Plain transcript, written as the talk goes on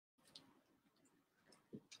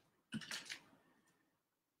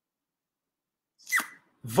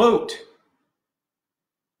Vote.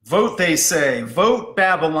 Vote, they say. Vote,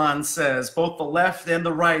 Babylon says. Both the left and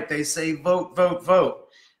the right, they say vote, vote, vote.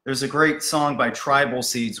 There's a great song by Tribal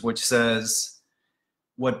Seeds which says,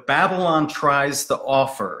 what Babylon tries to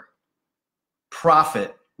offer,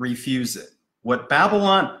 profit refuse it.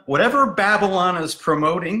 Whatever Babylon is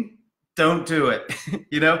promoting, don't do it.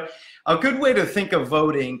 A good way to think of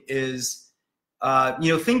voting is,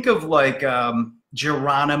 think of like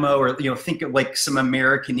Geronimo, or think of like some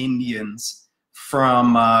American Indians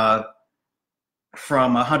from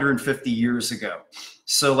 150 years ago.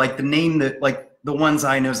 So like the name that, like the ones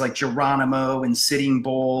I know is like Geronimo and Sitting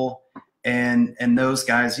Bull and those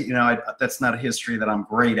guys. That's not a history that I'm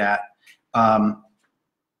great at.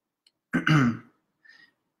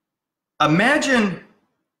 Imagine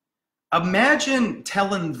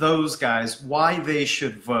telling those guys why they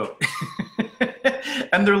should vote.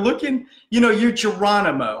 And they're looking, you're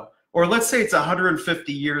Geronimo, or let's say it's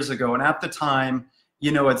 150 years ago, and at the time,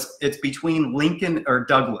 it's between Lincoln or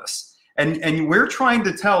Douglas. And we're trying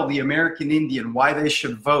to tell the American Indian why they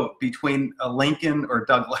should vote between a Lincoln or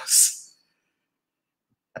Douglas.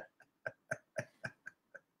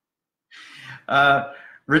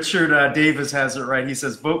 Richard Davis has it right. He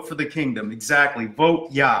says, vote for the kingdom. Exactly.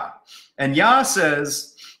 Vote Yah. And Yah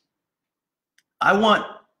says, I want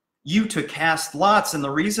you to cast lots. And the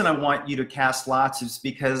reason I want you to cast lots is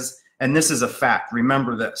because, and this is a fact,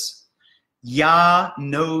 remember this, Yah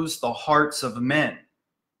knows the hearts of men.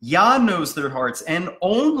 Yah knows their hearts, and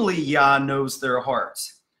only Yah knows their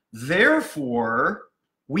hearts. Therefore,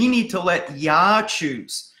 we need to let Yah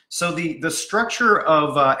choose. So the structure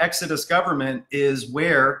of Exodus government is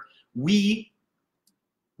where we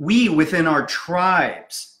within our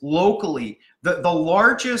tribes, locally, the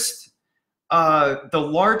largest ruler,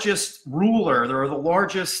 or the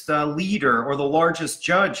largest leader, or the largest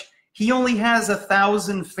judge, he only has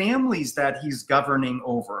 1,000 families that he's governing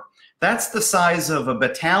over. That's the size of a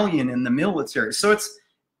battalion in the military. So it's,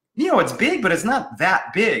 it's big, but it's not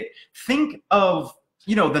that big. Think of,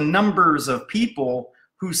 the numbers of people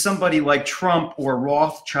who somebody like Trump or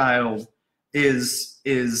Rothschild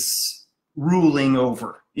is ruling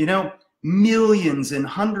over, millions and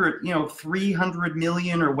 300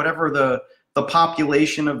 million, or whatever the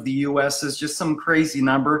population of the US is, just some crazy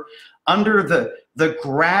number. Under the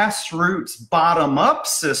grassroots bottom-up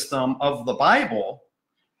system of the Bible,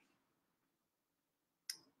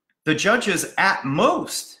 the judges at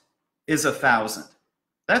most is 1,000.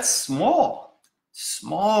 That's small.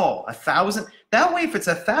 1,000. That way, if it's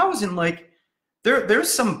 1,000, like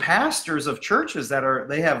there's some pastors of churches that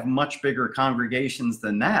they have much bigger congregations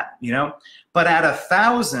than that, But at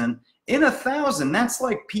 1,000, in 1,000, that's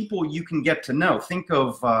like people you can get to know. Think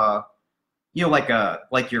of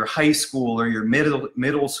like your high school or your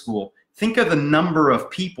middle school. Think of the number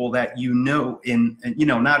of people that in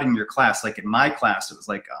not in your class. Like in my class, it was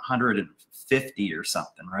like 150 or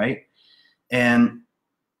something, right? And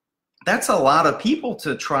that's a lot of people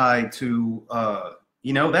to try to,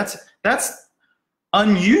 that's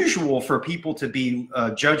unusual for people to be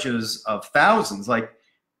judges of thousands. Like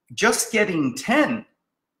just getting 10,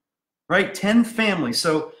 right? 10 families.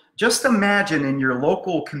 So just imagine in your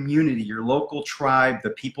local community, your local tribe, the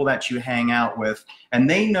people that you hang out with, and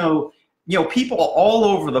they know, people all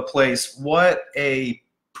over the place, what a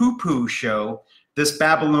poo-poo show this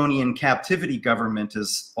Babylonian captivity government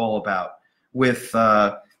is all about, with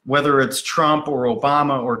whether it's Trump or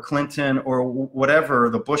Obama or Clinton or whatever,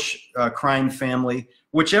 the Bush crime family,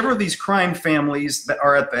 whichever of these crime families that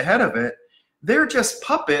are at the head of it, they're just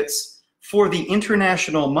puppets for the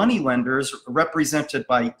international moneylenders represented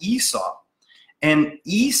by Esau. And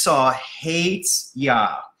Esau hates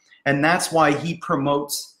Yah. And that's why he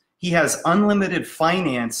has unlimited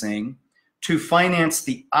financing to finance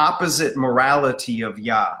the opposite morality of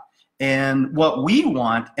Yah. And what we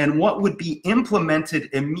want, and what would be implemented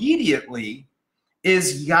immediately,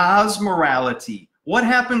 is Yah's morality. What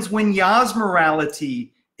happens when Yah's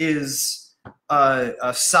morality is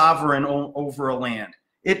a sovereign over a land?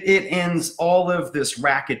 It ends all of this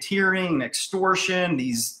racketeering, extortion,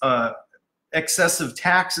 these excessive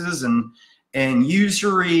taxes and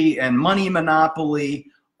usury and money monopoly.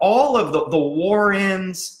 All of the war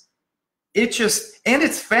ends. And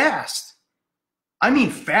it's fast. I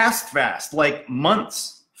mean, fast, like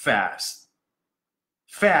months fast.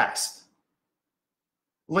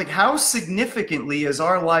 Like, how significantly is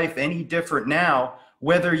our life any different now,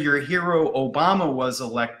 whether your hero Obama was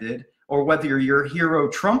elected or whether your hero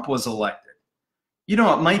Trump was elected? It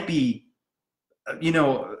might be,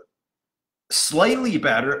 slightly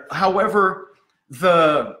better. However,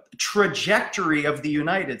 the trajectory of the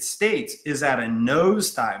United States is at a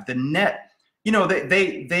nosedive. The net, you know,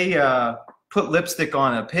 they put lipstick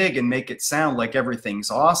on a pig and make it sound like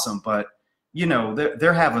everything's awesome, but you know,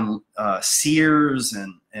 they're having Sears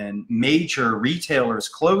and major retailers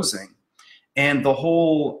closing, and the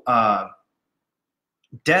whole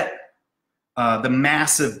debt, the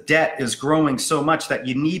massive debt is growing so much that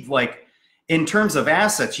you need, like, in terms of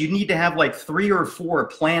assets, you need to have like 3 or 4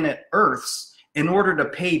 planet Earths in order to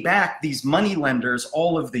pay back these money lenders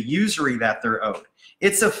all of the usury that they're owed.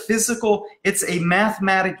 It's a physical, it's a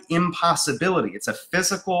mathematic impossibility. It's a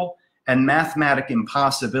physical and mathematic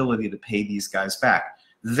impossibility to pay these guys back.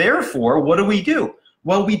 Therefore, what do?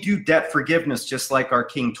 Well, we do debt forgiveness just like our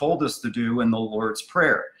King told us to do in the Lord's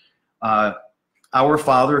Prayer. Our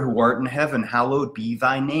Father who art in heaven, hallowed be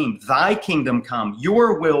thy name. Thy kingdom come,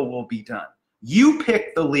 your will be done. You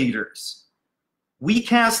pick the leaders. We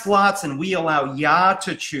cast lots and we allow Yah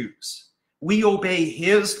to choose. We obey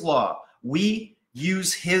his law. We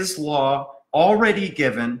use his law already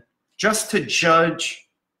given just to judge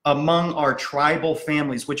among our tribal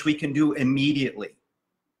families, which we can do immediately.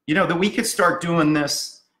 You know, that we could start doing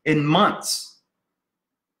this in months.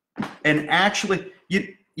 And actually,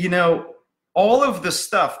 you know, all of the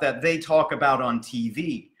stuff that they talk about on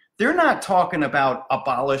TV, they're not talking about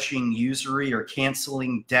abolishing usury or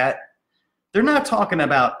canceling debt. They're not talking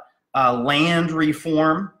about land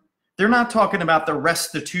reform. They're not talking about the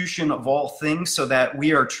restitution of all things so that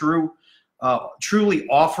we are truly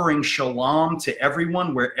offering shalom to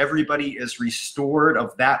everyone, where everybody is restored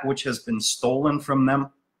of that which has been stolen from them.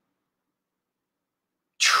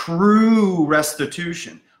 True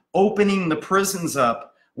restitution, opening the prisons up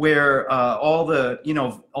where all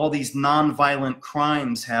these nonviolent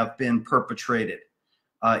crimes have been perpetrated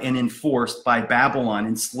and enforced by Babylon,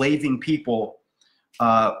 enslaving people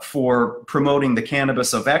for promoting the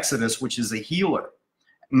cannabis of Exodus, which is a healer.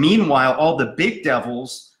 Meanwhile, all the big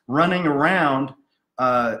devils running around,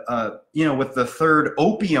 with the third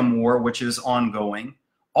opium war, which is ongoing.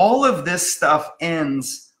 All of this stuff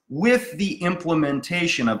ends with the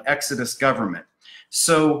implementation of Exodus government.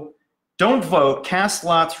 So don't vote, cast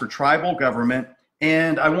lots for tribal government.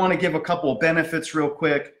 And I want to give a couple of benefits real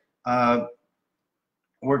quick. We're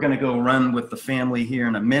going to go run with the family here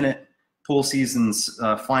in a minute. Pool season's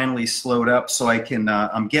finally slowed up, so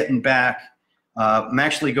I'm getting back. I'm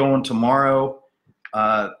actually going tomorrow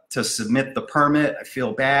to submit the permit. I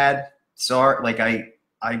feel bad. Sorry, like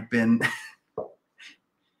I've been,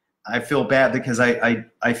 I feel bad because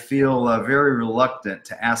I feel very reluctant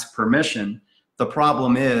to ask permission. The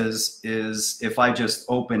problem is if I just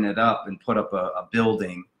open it up and put up a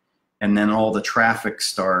building and then all the traffic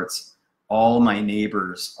starts, all my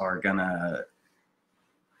neighbors are gonna,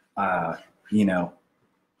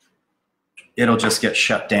 it'll just get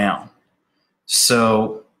shut down.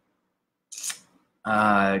 So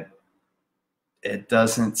it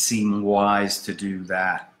doesn't seem wise to do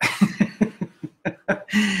that.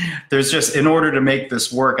 There's just, in order to make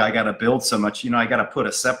this work, I got to build so much. I got to put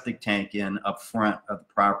a septic tank in up front of the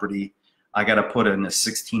property. I got to put in a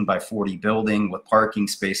 16 by 40 building with parking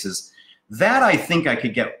spaces. That I think I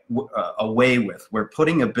could get away with. We're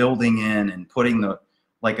putting a building in and putting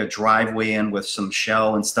like a driveway in with some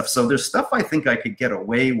shell and stuff. So there's stuff I think I could get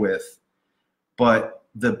away with. But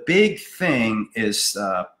the big thing is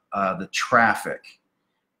the traffic.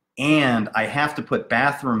 And I have to put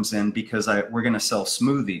bathrooms in because we're going to sell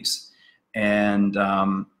smoothies. And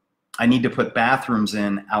I need to put bathrooms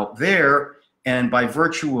in out there. And by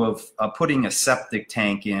virtue of putting a septic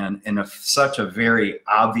tank in such a very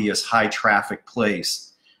obvious high traffic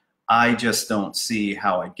place, I just don't see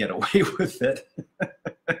how I'd get away with it.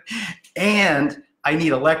 And I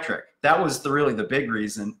need electric. That was really the big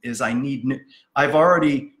reason, is I've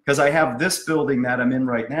already, because I have this building that I'm in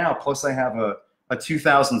right now, plus I have a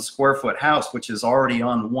 2,000 square foot house, which is already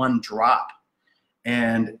on one drop.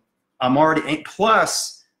 And I'm already,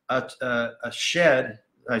 plus a shed,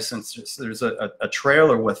 since there's a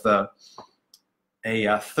trailer with a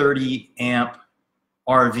 30 amp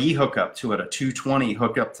RV hookup to it, a 220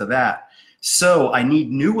 hookup to that. So I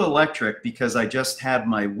need new electric because I just had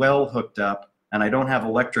my well hooked up and I don't have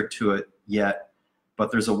electric to it yet,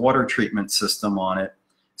 but there's a water treatment system on it.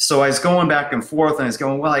 So I was going back and forth and I was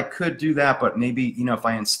going, well, I could do that, but maybe, if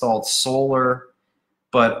I installed solar,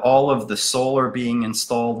 but all of the solar being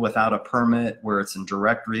installed without a permit where it's in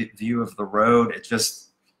direct view of the road, it just,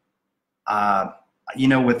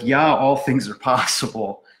 with Yah, all things are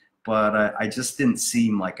possible, but I just didn't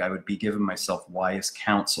seem like I would be giving myself wise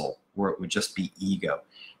counsel where it would just be ego.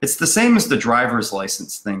 It's the same as the driver's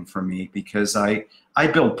license thing for me, because I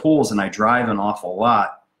build pools and I drive an awful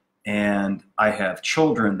lot, and I have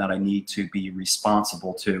children that I need to be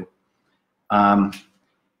responsible to.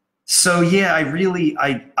 So yeah,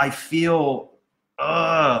 I feel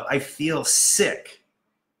sick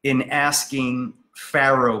in asking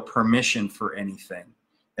Pharaoh permission for anything.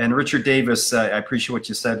 And Richard Davis, I appreciate what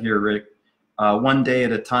you said here, Rick. One day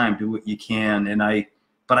at a time, do what you can.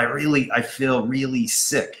 But I feel really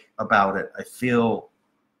sick about it. I feel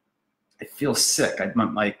sick.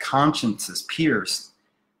 My conscience is pierced.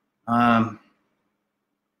 I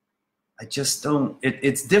just don't.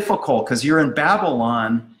 It's difficult because you're in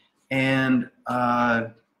Babylon, and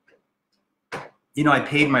you know, I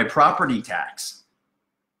paid my property tax.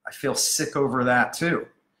 I feel sick over that too,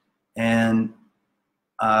 and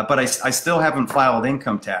but I still haven't filed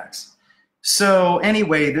income tax. So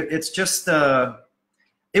anyway, it's just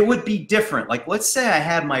it would be different. Like, let's say I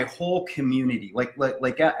had my whole community, like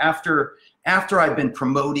after I've been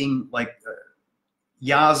promoting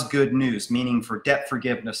Yah's good news, meaning for debt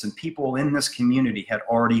forgiveness, and people in this community had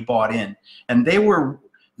already bought in, and they were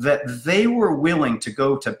willing to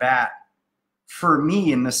go to bat for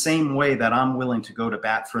me in the same way that I'm willing to go to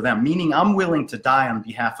bat for them, meaning I'm willing to die on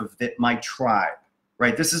behalf of my tribe,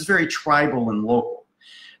 right? This is very tribal and local.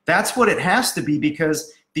 That's what it has to be,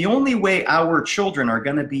 because the only way our children are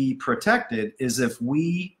going to be protected is if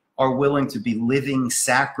we are willing to be living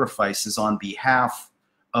sacrifices on behalf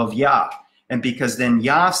of Yah. And because then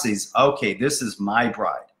Yah says, okay, this is my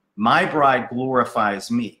bride. My bride glorifies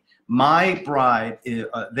me. My bride,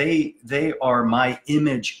 they are my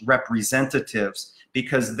image representatives,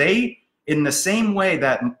 because they, in the same way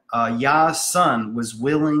that Yah's son was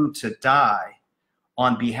willing to die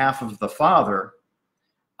on behalf of the Father,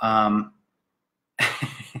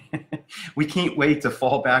 we can't wait to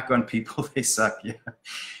fall back on people. They suck. Yeah.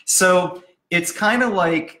 So it's kind of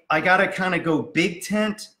like I got to kind of go big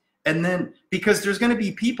tent. And then, because there's going to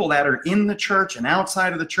be people that are in the church and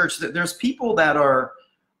outside of the church, there's people that are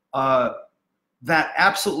that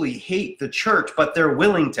absolutely hate the church, but they're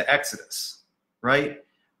willing to exodus, right?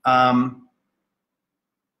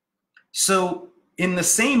 So in the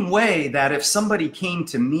same way that if somebody came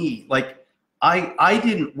to me, like I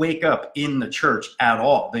didn't wake up in the church at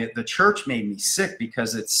all. The church made me sick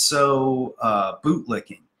because it's so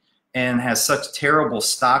bootlicking and has such terrible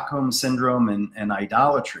Stockholm syndrome and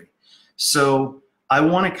idolatry. So I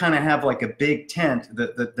want to kind of have like a big tent.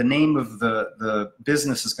 The name of the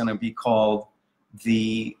business is going to be called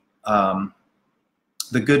the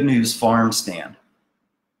Good News Farm Stand.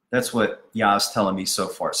 That's what Yah's telling me so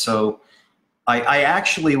far. So I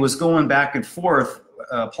actually was going back and forth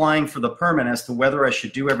applying for the permit as to whether I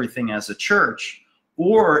should do everything as a church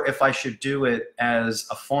or if I should do it as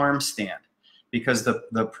a farm stand, because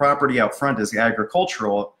the property out front is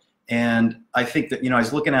agricultural. And I think that, you know, I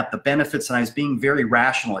was looking at the benefits and I was being very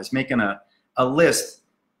rational. I was making a list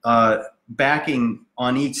backing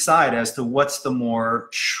on each side as to what's the more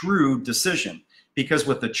shrewd decision. Because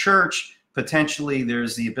with the church, potentially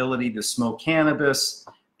there's the ability to smoke cannabis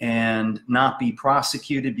and not be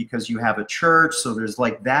prosecuted because you have a church. So there's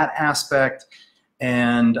like that aspect.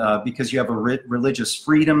 And because you have a religious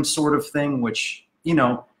freedom sort of thing, which, you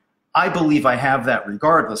know, I believe I have that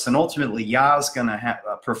regardless. And ultimately, Yah's going to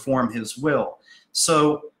perform his will.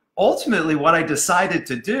 So ultimately, what I decided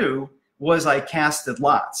to do was I casted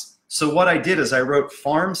lots. So what I did is I wrote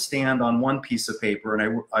farm stand on one piece of paper,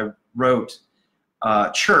 and I wrote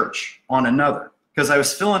church on another, because I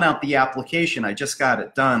was filling out the application. I just got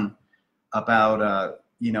it done about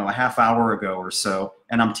you know, a half hour ago or so,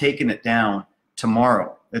 and I'm taking it down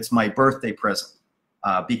tomorrow. It's my birthday present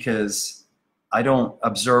because I don't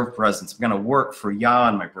observe presents. I'm going to work for Yah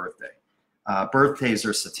on my birthday. Birthdays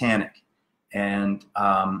are satanic. And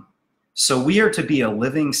so we are to be a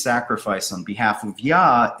living sacrifice on behalf of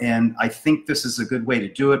Yah. And I think this is a good way to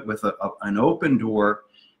do it, with an open door.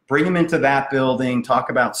 Bring them into that building, talk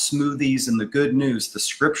about smoothies and the good news, the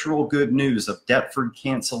scriptural good news of debt-free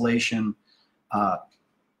cancellation,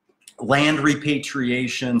 land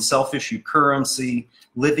repatriation, self-issued currency,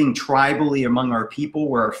 living tribally among our people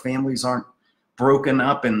where our families aren't broken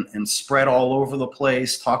up and spread all over the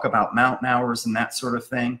place, talk about mountain hours and that sort of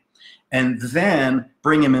thing, and then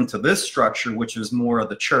bring him into this structure, which is more of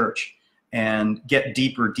the church, and get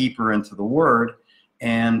deeper into the word.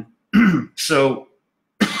 And so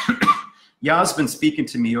Yah's been speaking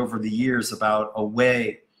to me over the years about a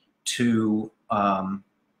way to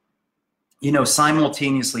you know,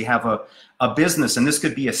 simultaneously have a business, and this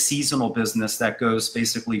could be a seasonal business that goes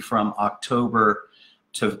basically from October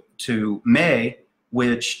to May,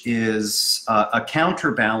 which is a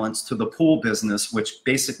counterbalance to the pool business, which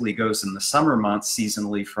basically goes in the summer months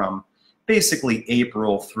seasonally from basically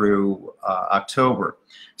April through October.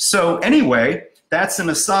 So anyway, that's an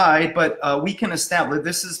aside, but we can establish,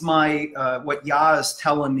 this is my, what Yah is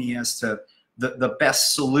telling me as to the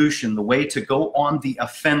best solution, the way to go on the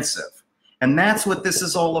offensive. And that's what this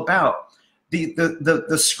is all about.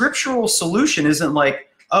 The scriptural solution isn't like,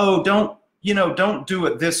 oh, don't do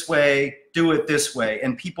it this way, do it this way,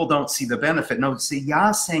 and people don't see the benefit. No, see,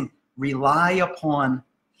 Yah's saying, rely upon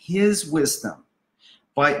his wisdom.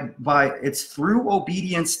 It's through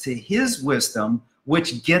obedience to his wisdom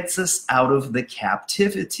which gets us out of the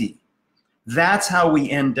captivity. That's how we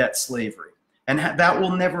end debt slavery. And that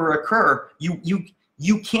will never occur.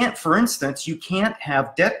 You can't, for instance, you can't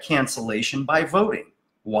have debt cancellation by voting.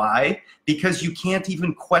 Why? Because you can't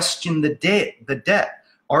even question the debt.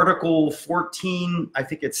 Article 14, I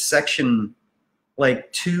think it's section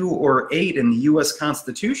like 2 or 8 in the US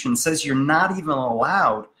Constitution says you're not even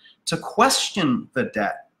allowed to question the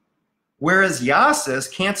debt. Whereas Yah says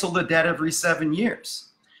cancel the debt every 7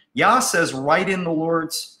 years. Yah says write in the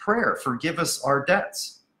Lord's Prayer, forgive us our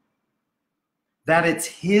debts. That it's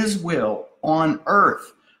his will on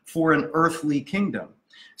earth for an earthly kingdom.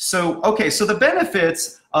 So, okay, so the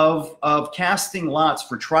benefits of casting lots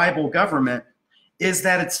for tribal government is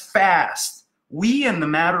that it's fast. We, in the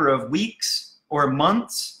matter of weeks or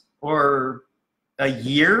months or a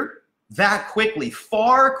year, that quickly,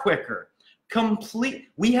 far quicker,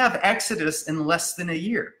 we have Exodus in less than a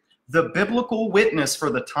year. The biblical witness for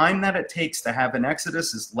the time that it takes to have an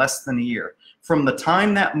Exodus is less than a year. From the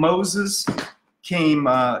time that Moses came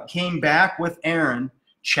back with Aaron,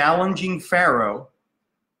 challenging Pharaoh,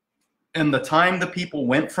 and the time the people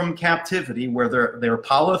went from captivity, where they're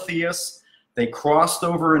polytheists, they crossed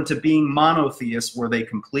over into being monotheists, where they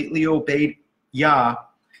completely obeyed Yah,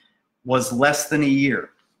 was less than a year.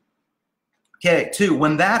 Okay, 2,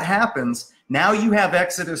 when that happens, now you have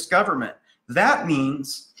Exodus government. That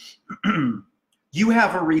means you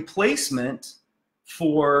have a replacement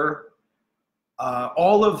for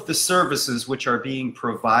all of the services which are being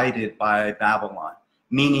provided by Babylon.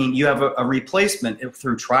 Meaning you have a replacement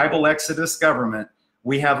through tribal Exodus government.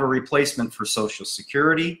 We have a replacement for Social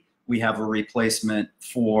Security. We have a replacement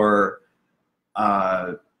for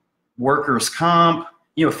workers' comp.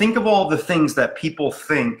 Think of all the things that people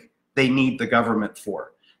think they need the government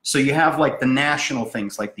for. So you have like the national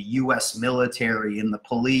things like the US military and the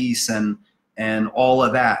police and all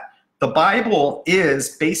of that. The Bible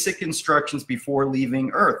is basic instructions before leaving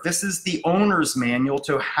earth. This is the owner's manual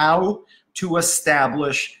to how to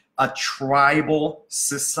establish a tribal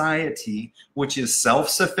society which is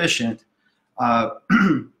self-sufficient,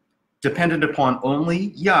 dependent upon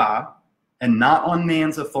only Yah and not on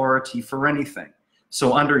man's authority for anything.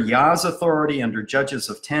 So under Yah's authority, under judges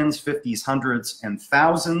of tens, 50s, hundreds, and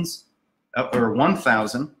thousands, or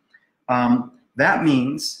 1,000, that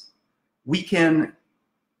means we can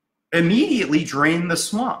immediately drain the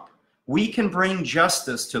swamp. We can bring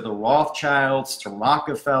justice to the Rothschilds, to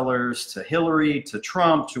Rockefellers, to Hillary, to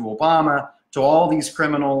Trump, to Obama, to all these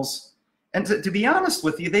criminals. And to be honest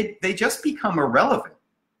with you, they just become irrelevant.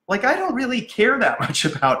 Like, I don't really care that much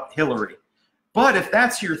about Hillary. But if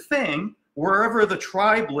that's your thing, wherever the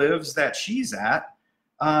tribe lives that she's at,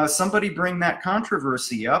 somebody bring that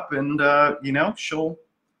controversy up and, she'll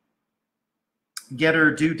get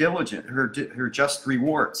her due diligence, her just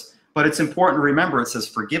rewards. But it's important to remember, it says,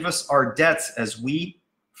 forgive us our debts as we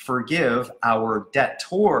forgive our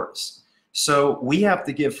debtors. So we have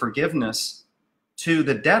to give forgiveness to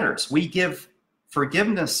the debtors. We give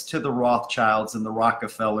forgiveness to the Rothschilds and the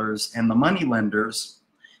Rockefellers and the moneylenders.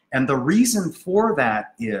 And the reason for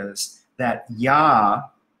that is that Yah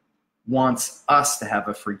wants us to have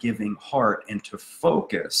a forgiving heart and to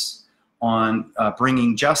focus on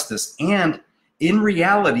bringing justice. And in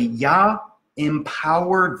reality, Yah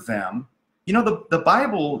empowered them. The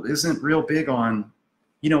Bible isn't real big on,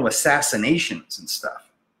 assassinations and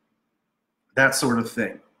stuff, that sort of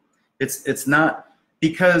thing. It's not,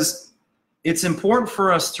 because it's important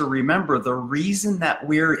for us to remember the reason that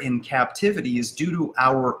we're in captivity is due to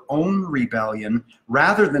our own rebellion,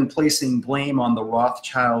 rather than placing blame on the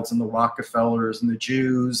Rothschilds and the Rockefellers and the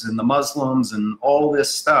Jews and the Muslims and all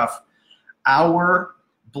this stuff. Our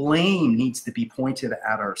blame needs to be pointed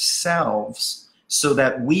at ourselves so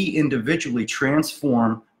that we individually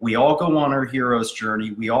transform. We all go on our hero's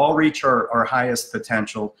journey. We all reach our highest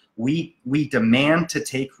potential. We demand to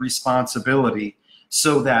take responsibility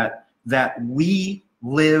so that we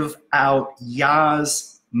live out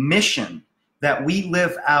Yah's mission, that we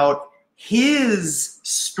live out his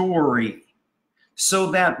story.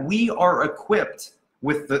 so that we are equipped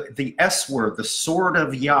with the S word, the sword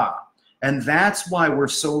of Yah. And that's why we're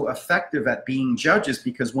so effective at being judges,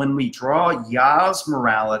 because when we draw Yah's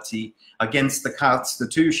morality against the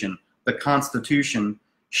Constitution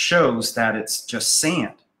shows that it's just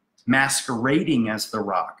sand, masquerading as the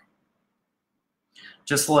rock.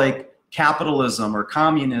 Just like capitalism or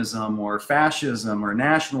communism or fascism or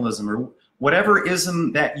nationalism or whatever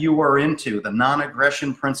ism that you are into, the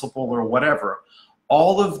non-aggression principle or whatever,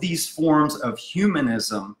 all of these forms of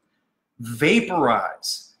humanism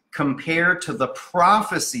vaporize compared to the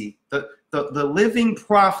prophecy, the living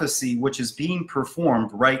prophecy which is being performed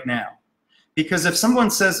right now. Because if someone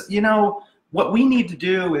says, you know, what we need to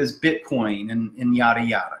do is Bitcoin and yada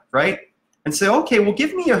yada, right? And say, okay, well,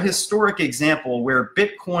 give me a historic example where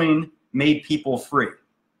Bitcoin made people free.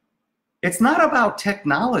 It's not about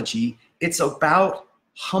technology. It's about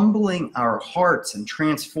humbling our hearts and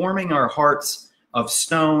transforming our hearts of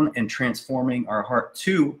stone and transforming our heart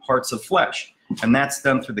to hearts of flesh. And that's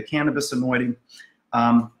done through the cannabis anointing.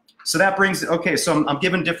 So that brings, okay, so I'm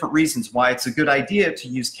giving different reasons why it's a good idea to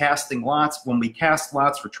use casting lots. When we cast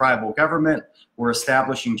lots for tribal government, we're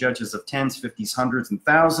establishing judges of tens, 50s, hundreds, and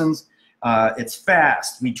thousands. It's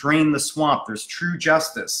fast. We drain the swamp. There's true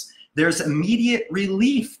justice. There's immediate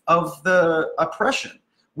relief of the oppression.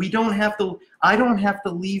 We don't have to, I don't have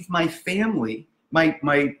to leave my family,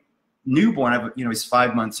 my newborn, you know, he's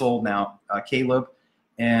 5 months old now, Caleb,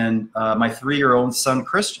 and my 3-year-old son,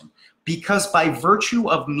 Christian. Because by virtue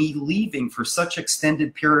of me leaving for such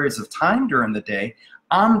extended periods of time during the day,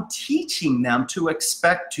 I'm teaching them to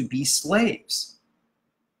expect to be slaves.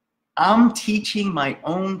 I'm teaching my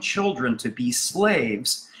own children to be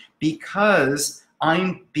slaves because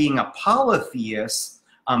I'm being a polytheist.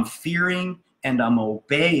 I'm fearing and I'm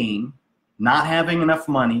obeying, not having enough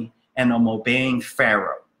money, and I'm obeying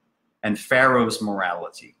Pharaoh and Pharaoh's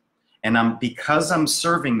morality. And because I'm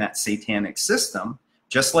serving that satanic system,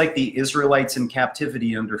 just like the Israelites in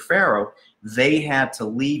captivity under Pharaoh, they had to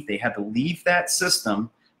leave. They had to leave that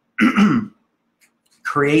system,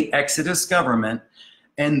 create Exodus government,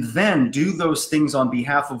 and then do those things on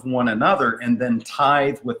behalf of one another, and then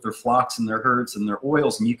tithe with their flocks and their herds and their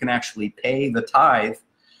oils. And you can actually pay the tithe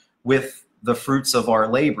with the fruits of our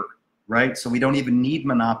labor, right? So we don't even need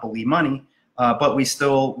monopoly money, but we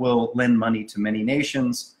still will lend money to many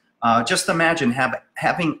nations. Just imagine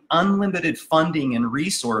having unlimited funding and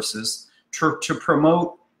resources to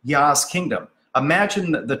promote Yah's kingdom.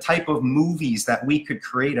 Imagine the type of movies that we could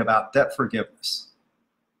create about debt forgiveness,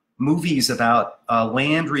 movies about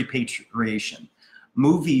land repatriation,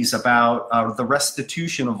 movies about the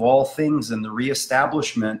restitution of all things and the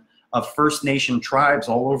reestablishment of First Nation tribes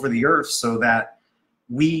all over the earth, so that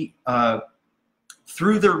we,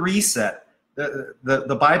 through the reset,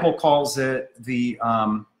 the Bible calls it the,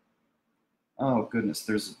 oh goodness,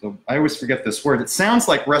 I always forget this word. It sounds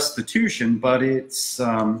like restitution, but it's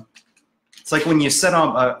like when you set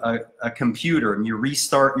up a computer and you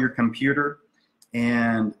restart your computer,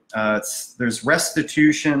 and there's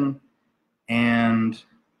restitution and,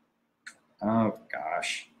 oh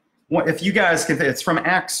gosh. If you guys can, it's from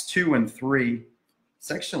Acts 2 and 3. It's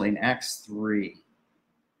actually in Acts 3.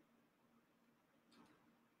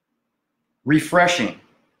 Refreshing,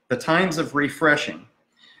 the times of refreshing.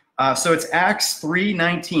 So it's Acts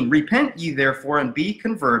 3:19. Repent ye therefore and be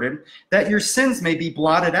converted, that your sins may be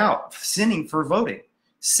blotted out. Sinning for voting,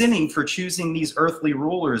 sinning for choosing these earthly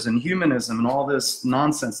rulers and humanism and all this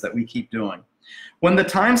nonsense that we keep doing. When the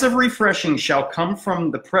times of refreshing shall come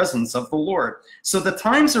from the presence of the Lord. So the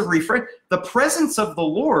times of refresh, the presence of the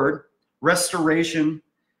Lord, restoration.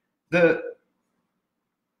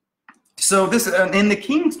 So this in the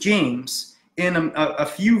King James, in a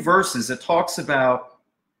few verses, it talks about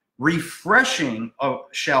refreshing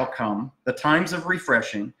shall come, the times of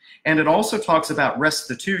refreshing, and it also talks about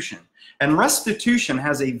restitution. And restitution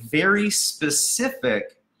has a very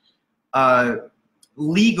specific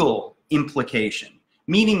legal implication,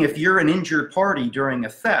 meaning if you're an injured party during a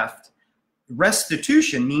theft,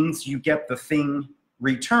 restitution means you get the thing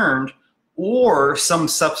returned or some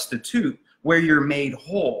substitute where you're made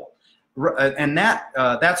whole. And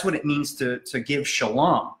that's what it means to give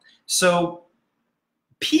shalom. So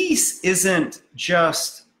peace isn't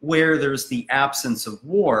just where there's the absence of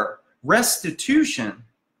war. Restitution,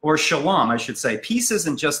 or shalom, I should say, peace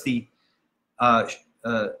isn't just the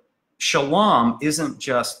shalom isn't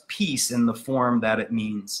just peace in the form that it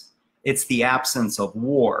means. It's the absence of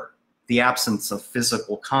war, the absence of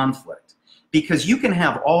physical conflict. Because you can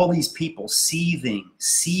have all these people seething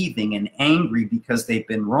and angry because they've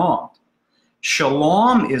been wronged.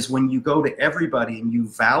 Shalom is when you go to everybody and you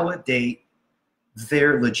validate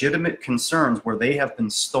their legitimate concerns where they have been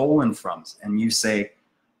stolen from, and you say,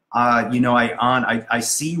 I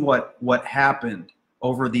see what happened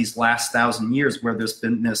over these last 1,000 years, where there's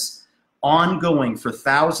been this ongoing for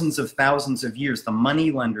thousands of years. The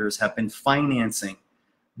money lenders have been financing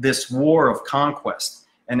this war of conquest.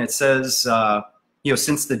 And it says,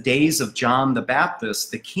 since the days of John the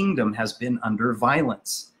Baptist, the kingdom has been under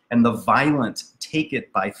violence, and the violent take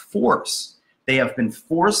it by force. They have been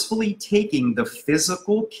forcefully taking the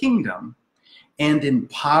physical kingdom and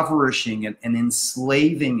impoverishing it and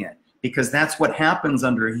enslaving it, because that's what happens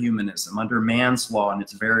under humanism, under man's law and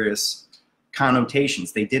its various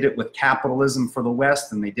connotations. They did it with capitalism for the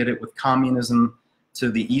West, and they did it with communism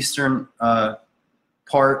to the eastern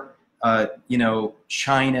part.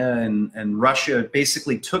 China and Russia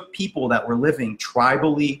basically took people that were living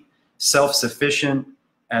tribally self-sufficient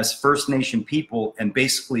as First Nation people and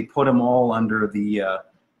basically put them all under the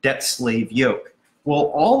debt slave yoke. Well,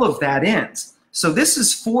 all of that ends. So this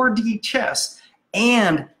is 4D chess,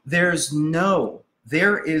 and there is no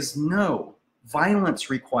violence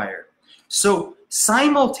required. So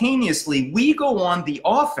simultaneously, we go on the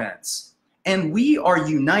offense, and we are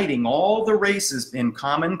uniting all the races in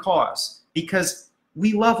common cause, because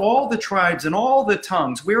we love all the tribes and all the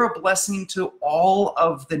tongues. We're a blessing to all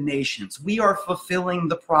of the nations. We are fulfilling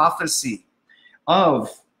the prophecy of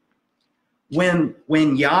when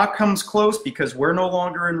Yah comes close, because we're no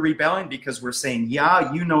longer in rebellion, because we're saying,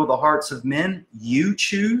 Yah, you know the hearts of men, you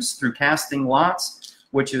choose through casting lots,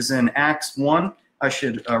 which is in Acts 1. I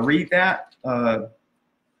should read that.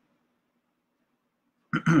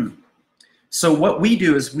 So what we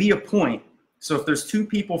do is we appoint. So if there's two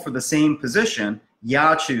people for the same position,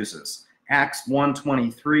 Yah chooses. Acts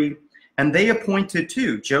 1:23. And they appointed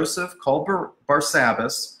two, Joseph called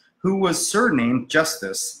Barsabbas, who was surnamed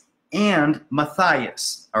Justus, and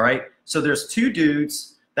Matthias. All right. So there's two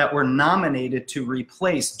dudes that were nominated to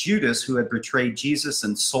replace Judas, who had betrayed Jesus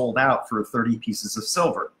and sold out for 30 pieces of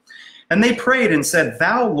silver. And they prayed and said,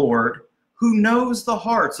 Thou, Lord, who knows the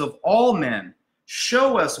hearts of all men,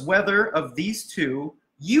 show us whether of these two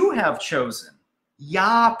you have chosen.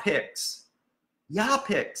 Yah picks. Yah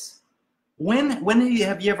picks. When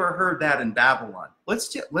have you ever heard that in Babylon?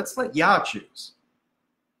 Let's let Yah choose.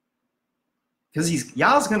 Because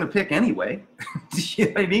Yah's going to pick anyway. You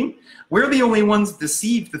know what I mean? We're the only ones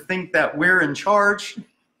deceived to think that we're in charge.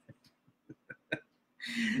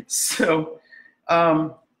 So,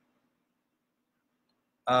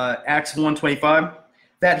 Acts 1:25,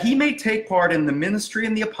 that he may take part in the ministry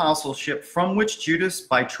and the apostleship from which Judas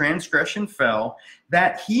by transgression fell,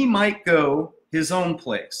 that he might go his own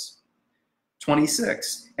place.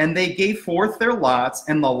 26, and they gave forth their lots,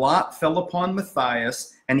 and the lot fell upon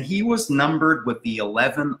Matthias, and he was numbered with the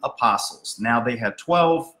 11 apostles. Now they had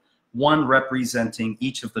 12, one representing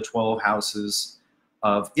each of the 12 houses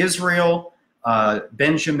of Israel.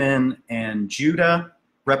 Benjamin and Judah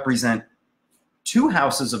represent two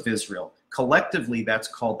houses of Israel. Collectively, that's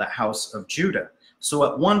called the house of Judah. So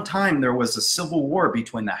at one time, there was a civil war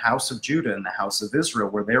between the house of Judah and the house of Israel,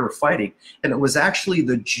 where they were fighting. And it was actually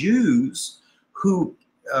the Jews who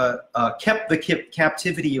kept the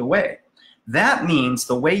captivity away. That means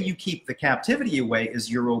the way you keep the captivity away is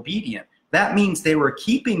you're obedient. That means they were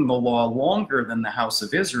keeping the law longer than the house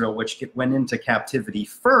of Israel, which went into captivity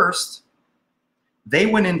first. They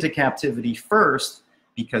went into captivity first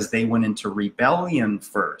because they went into rebellion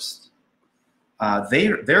first.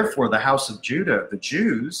 Therefore, the house of Judah, the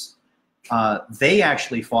Jews, they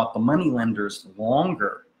actually fought the moneylenders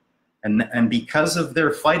longer. And because of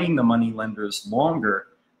their fighting the moneylenders longer,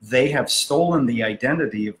 they have stolen the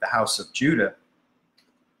identity of the house of Judah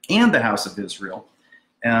and the house of Israel.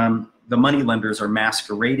 The moneylenders are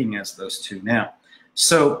masquerading as those two now.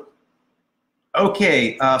 So,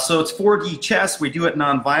 okay, so it's 4D chess. We do it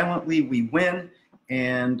non-violently. We win.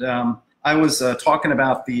 And I was talking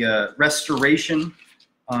about the restoration.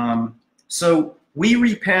 So we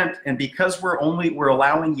repent, and because we're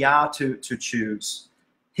allowing Yah to choose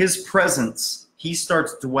his presence, he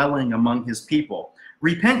starts dwelling among his people.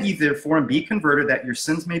 Repent ye therefore and be converted, that your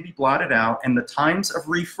sins may be blotted out, and the times of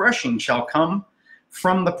refreshing shall come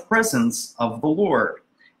from the presence of the Lord.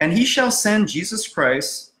 And he shall send Jesus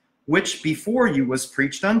Christ, which before you was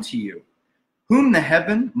preached unto you, whom the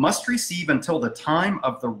heaven must receive until the time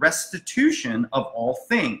of the restitution of all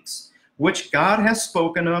things, which God has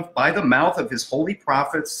spoken of by the mouth of his holy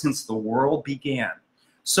prophets since the world began.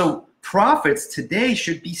 So prophets today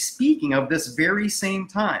should be speaking of this very same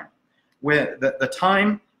time, where the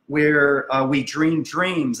time where we dream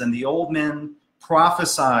dreams and the old men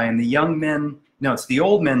prophesy and the young men, no, it's the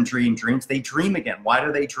old men dream dreams. They dream again. Why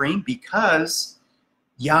do they dream? Because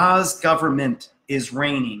Yah's government is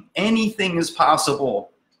reigning. Anything is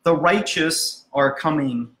possible. The righteous are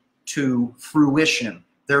coming to fruition.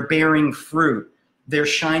 They're bearing fruit. They're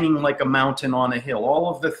shining like a mountain on a hill. All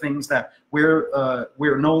of the things that we're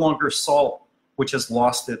no longer salt, which has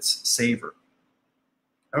lost its savor.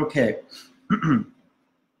 Okay.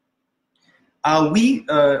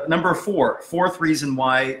 Number fourth reason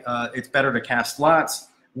why it's better to cast lots.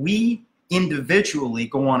 We individually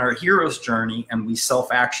go on our hero's journey and we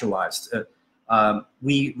self-actualize.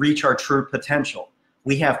 We reach our true potential.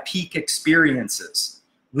 We have peak experiences.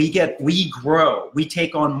 We grow. We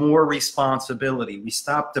take on more responsibility. We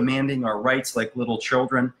stop demanding our rights like little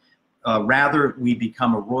children. Rather, we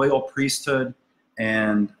become a royal priesthood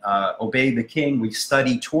and obey the king. We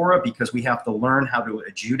study Torah because we have to learn how to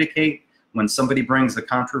adjudicate. When somebody brings a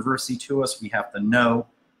controversy to us, we have to know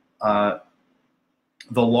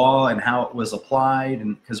the law and how it was applied,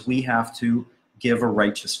 and because we have to give a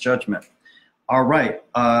righteous judgment. All right,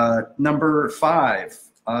 number 5,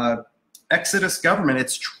 Exodus government.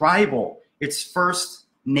 It's tribal. It's First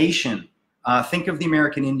Nation. Think of the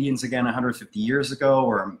American Indians again 150 years ago,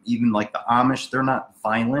 or even like the Amish. They're not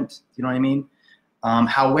violent, you know what I mean?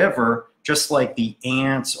 However, just like the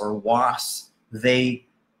ants or wasps, they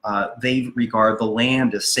regard the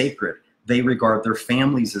land as sacred. They regard their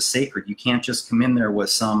families as sacred. You can't just come in there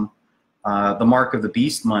with some the mark of the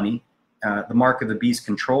beast money, the mark of the beast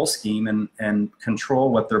control scheme, and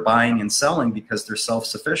control what they're buying and selling because they're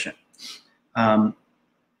self-sufficient.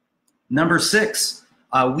 Number 6,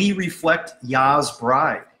 we reflect Yah's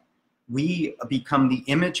bride. We become the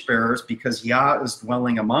image bearers because Yah is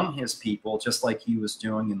dwelling among his people, just like he was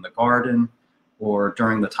doing in the garden or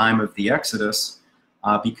during the time of the Exodus.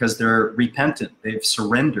 Because they're repentant, they've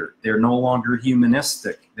surrendered, they're no longer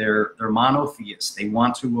humanistic, they're monotheists, they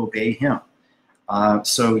want to obey him.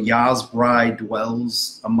 So Yah's bride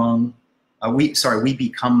dwells among, we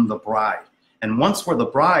become the bride. And once we're the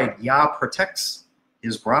bride, Yah protects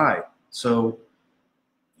his bride. So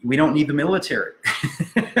we don't need the military.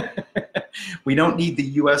 We don't need the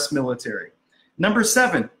US military. Number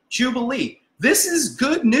 7, Jubilee. This is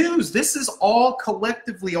good news. This is all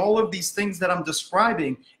collectively, all of these things that I'm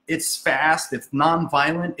describing. It's fast, it's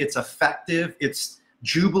nonviolent, it's effective, it's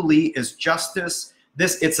Jubilee, it's justice.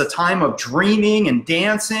 It's a time of dreaming and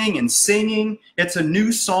dancing and singing. It's a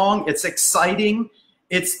new song, it's exciting.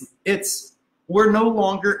 We're no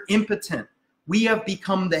longer impotent. We have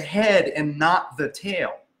become the head and not the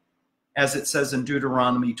tail, as it says in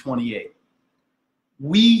Deuteronomy 28.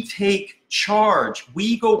 We take charge.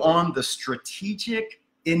 We go on the strategic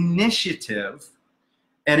initiative,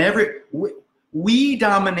 and we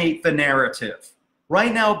dominate the narrative.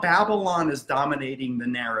 Right now, Babylon is dominating the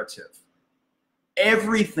narrative.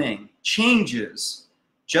 Everything changes,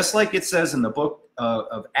 just like it says in the book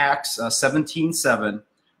of Acts 17:7.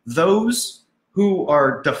 Those who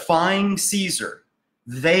are defying Caesar,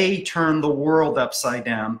 they turn the world upside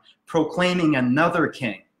down, proclaiming another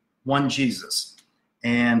king, one Jesus.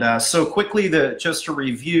 And so quickly, just to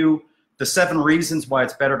review the 7 reasons why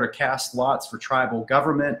it's better to cast lots for tribal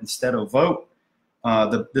government instead of vote.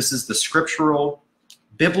 This is the scriptural,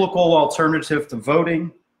 biblical alternative to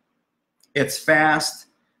voting. It's fast.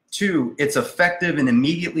 2, it's effective in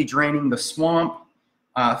immediately draining the swamp.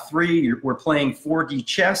 3, we're playing 4D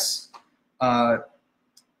chess. 4,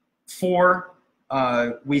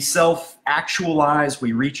 we self-actualize.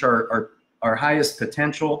 We reach our highest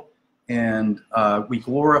potential. And we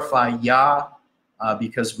glorify Yah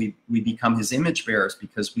because we become his image bearers,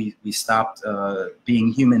 because we stopped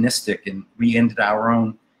being humanistic and we ended our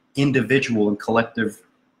own individual and collective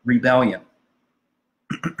rebellion.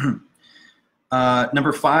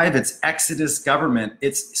 Number 5, it's Exodus government.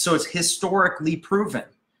 It's historically proven.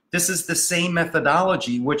 This is the same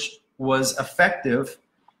methodology which was effective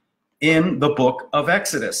in the book of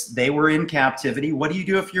Exodus. They were in captivity. What do you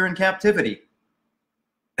do if you're in captivity?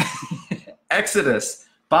 Exodus.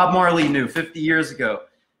 Bob Marley knew 50 years ago.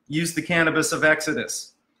 Use the cannabis of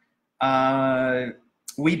Exodus.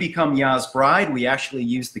 We become Yah's bride. We actually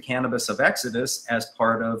use the cannabis of Exodus as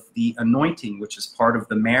part of the anointing, which is part of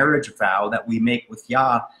the marriage vow that we make with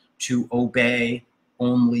Yah to obey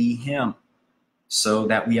only him, so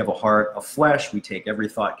that we have a heart of flesh. We take every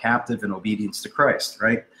thought captive in obedience to Christ,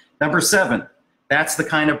 right? Number 7, that's the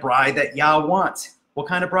kind of bride that Yah wants. What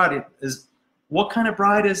kind of bride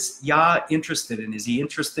is Yah interested in? Is he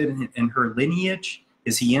interested in her lineage?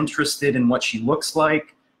 Is he interested in what she looks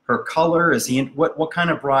like? Her color? Is he what kind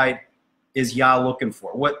of bride is Yah looking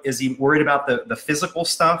for? What is he worried about? The physical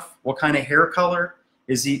stuff? What kind of hair color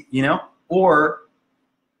is he, or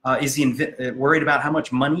Is he worried about how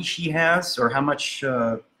much money she has or how much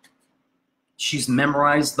she's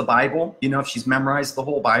memorized the Bible? You know, if she's memorized the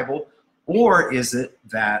whole Bible? Or is it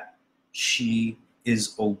that she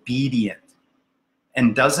is obedient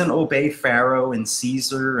and doesn't obey Pharaoh and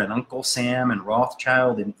Caesar and Uncle Sam and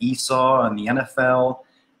Rothschild and Esau and the NFL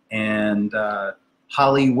and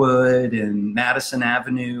Hollywood and Madison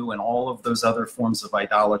Avenue and all of those other forms of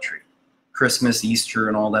idolatry, Christmas, Easter,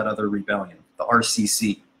 and all that other rebellion, the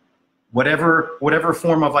RCC, whatever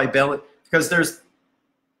form of idolatry, because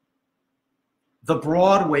the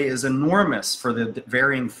Broadway is enormous for the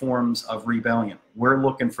varying forms of rebellion. We're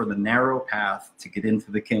looking for the narrow path to get into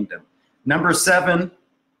the kingdom. Number 7,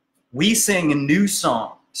 we sing a new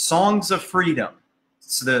song, Songs of Freedom.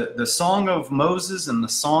 It's the song of Moses and the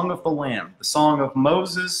song of the Lamb. The song of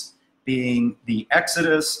Moses being the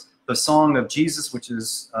Exodus, the song of Jesus, which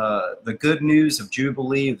is the good news of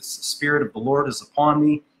Jubilee. The Spirit of the Lord is upon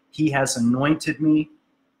me. He has anointed me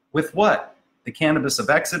with what? The cannabis of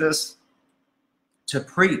Exodus, to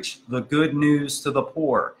preach the good news to the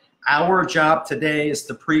poor. Our job today is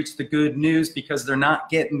to preach the good news because they're not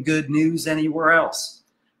getting good news anywhere else.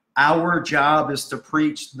 Our job is to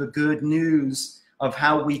preach the good news of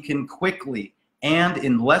how we can quickly and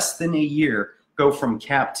in less than a year go from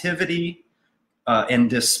captivity and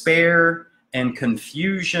despair and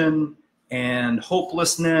confusion and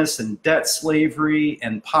hopelessness and debt slavery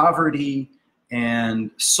and poverty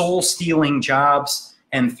and soul-stealing jobs,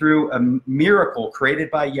 and through a miracle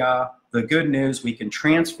created by Yah, the good news, we can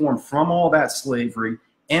transform from all that slavery,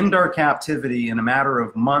 end our captivity in a matter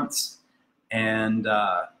of months, and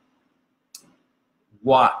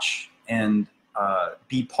watch and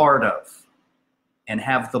be part of and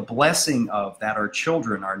have the blessing of that our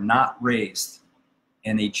children are not raised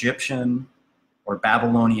in Egyptian or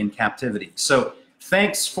Babylonian captivity. So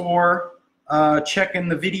thanks for checking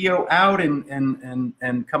the video out and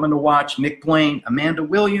coming to watch. Nick Blaine, Amanda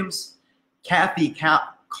Williams, Kathy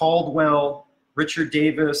Caldwell, Richard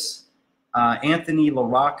Davis, Anthony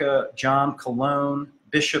LaRocca, John Colon,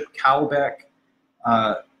 Bishop Calbeck,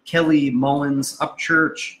 Kelly Mullins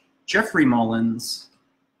Upchurch, Jeffrey Mullins,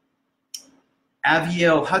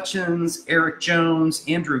 Aviel Hutchins, Eric Jones,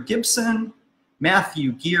 Andrew Gibson,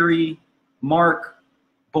 Matthew Geary, Mark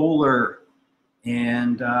Bowler,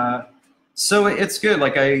 and so it's good.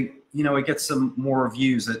 Like I get some more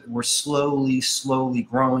views that we're slowly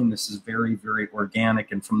growing. This is very, very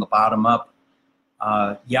organic and from the bottom up.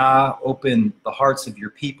 Yah, open the hearts of your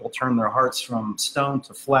people, turn their hearts from stone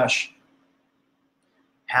to flesh.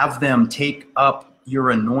 Have them take up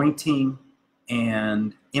your anointing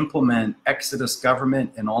and implement Exodus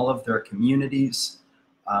government in all of their communities.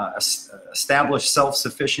 Establish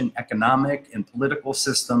self-sufficient economic and political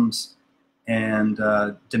systems, and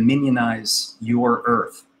dominionize your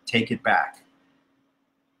earth. Take it back.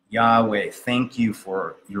 Yahweh, thank you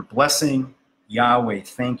for your blessing. Yahweh,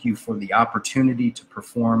 thank you for the opportunity to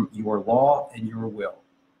perform your law and your will.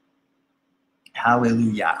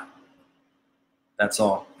 Hallelujah. That's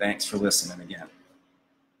all. Thanks for listening again.